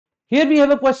Here we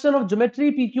have a question of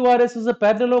geometry. PQRS is a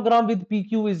parallelogram with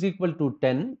PQ is equal to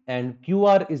 10 and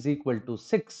QR is equal to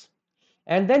 6.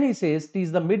 And then he says T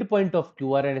is the midpoint of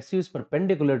QR and SU is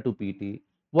perpendicular to PT.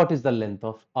 What is the length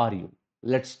of RU?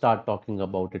 Let's start talking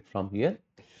about it from here.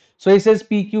 So he says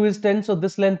PQ is 10, so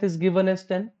this length is given as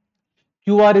 10.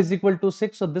 QR is equal to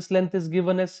 6, so this length is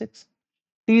given as 6.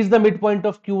 T is the midpoint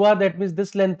of QR, that means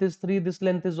this length is 3, this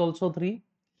length is also 3.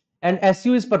 And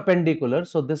SU is perpendicular,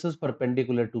 so this is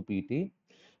perpendicular to PT.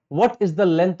 What is the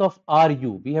length of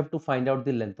RU? We have to find out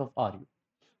the length of RU.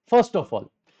 First of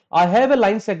all, I have a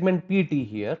line segment PT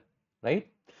here, right?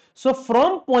 So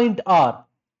from point R,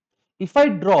 if I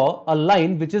draw a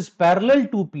line which is parallel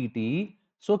to PT,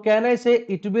 so can I say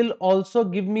it will also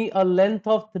give me a length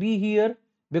of 3 here,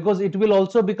 because it will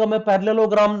also become a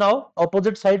parallelogram now.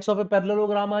 Opposite sides of a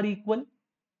parallelogram are equal.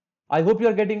 I hope you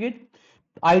are getting it.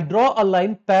 I draw a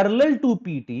line parallel to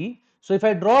PT. So if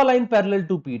I draw a line parallel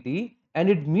to PT and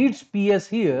it meets PS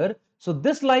here, so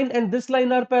this line and this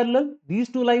line are parallel. These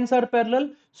two lines are parallel.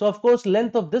 So of course,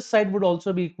 length of this side would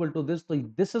also be equal to this. So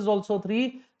this is also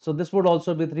 3. So this would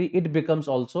also be 3. It becomes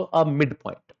also a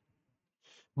midpoint.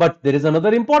 But there is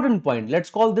another important point. Let's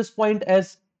call this point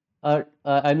as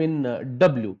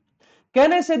W.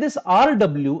 Can I say this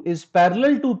RW is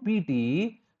parallel to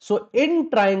PT? So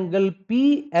in triangle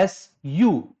PSU,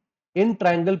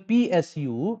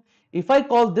 if I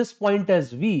call this point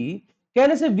as V,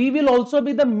 can I say V will also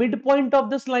be the midpoint of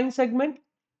this line segment?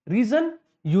 Reason?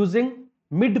 Using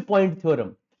midpoint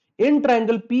theorem. In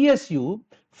triangle PSU,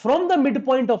 from the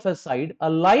midpoint of a side, a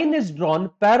line is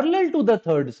drawn parallel to the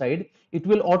third side. It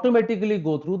will automatically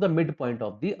go through the midpoint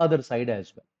of the other side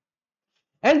as well.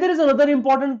 And there is another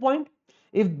important point.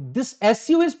 If this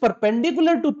SU is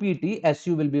perpendicular to PT,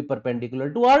 SU will be perpendicular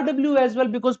to RW as well,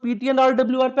 because PT and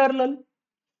RW are parallel.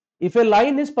 If a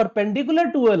line is perpendicular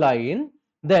to a line,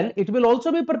 then it will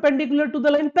also be perpendicular to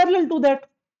the line parallel to that,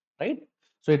 right?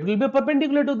 So it will be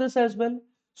perpendicular to this as well.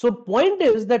 So point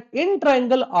is that in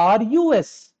triangle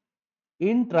RUS,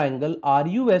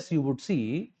 you would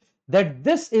see that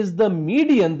this is the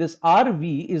median, this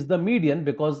RV is the median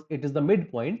because it is the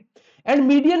midpoint, and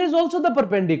median is also the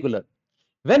perpendicular.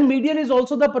 When median is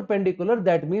also the perpendicular,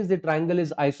 that means the triangle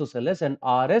is isosceles and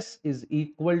RS is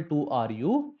equal to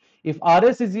RU. If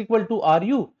RS is equal to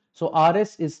RU, so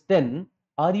RS is 10,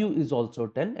 RU is also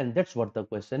 10, and that's what the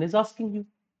question is asking you.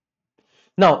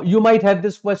 Now, you might have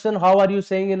this question, how are you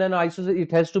saying in an isosceles, it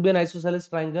has to be an isosceles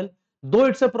triangle? Though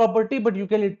it's a property, but you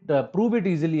can prove it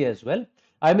easily as well.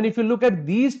 I mean, if you look at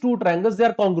these two triangles, they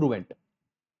are congruent.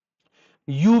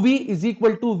 UV is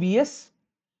equal to VS,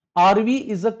 RV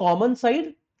is a common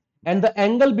side, and the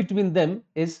angle between them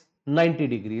is 90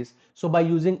 degrees. So by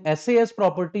using SAS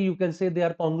property, you can say they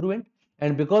are congruent,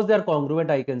 and because they are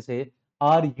congruent, I can say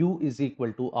RU is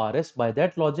equal to RS. By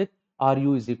that logic,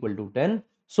 RU is equal to 10.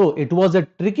 So it was a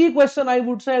tricky question. I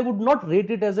would say I would not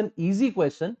rate it as an easy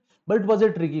question, but it was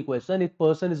a tricky question. If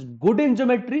person is good in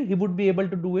geometry, he would be able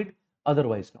to do it,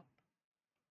 otherwise not.